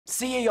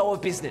CEO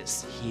of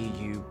business, here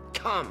you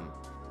come.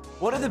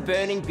 What are the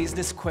burning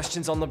business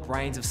questions on the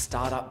brains of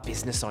startup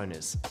business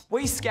owners?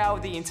 We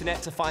scoured the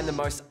internet to find the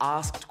most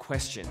asked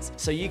questions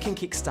so you can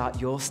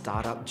kickstart your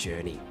startup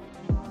journey.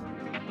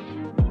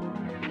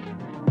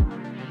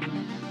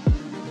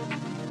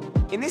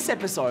 In this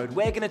episode,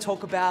 we're going to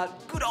talk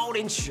about good old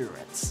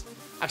insurance.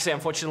 Actually,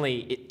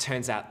 unfortunately, it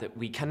turns out that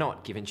we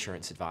cannot give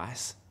insurance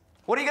advice.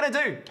 What are you going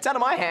to do? It's out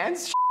of my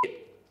hands.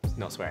 Shit.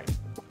 Not swearing.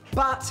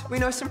 But we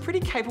know some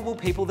pretty capable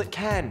people that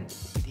can.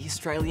 The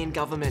Australian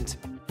government.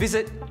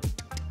 Visit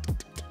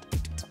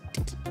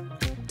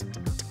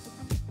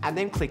and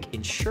then click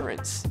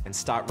insurance and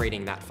start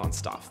reading that fun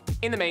stuff.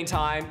 In the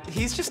meantime,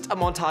 here's just a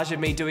montage of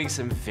me doing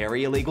some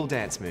very illegal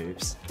dance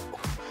moves.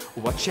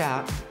 Watch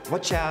out,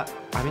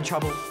 I'm in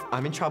trouble,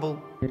 I'm in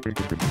trouble.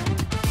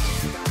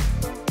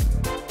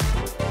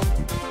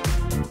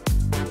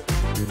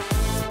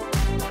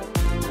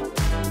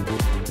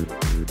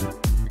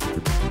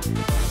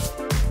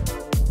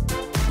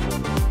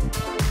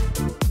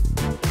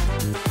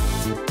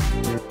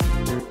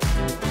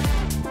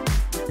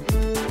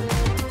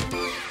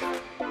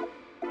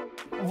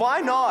 Why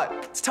not?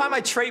 It's time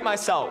I treat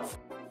myself.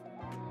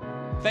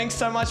 Thanks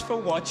so much for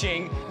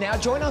watching. Now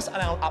join us on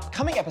our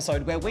upcoming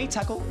episode where we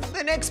tackle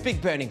the next big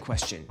burning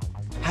question: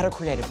 how to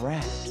create a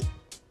brand.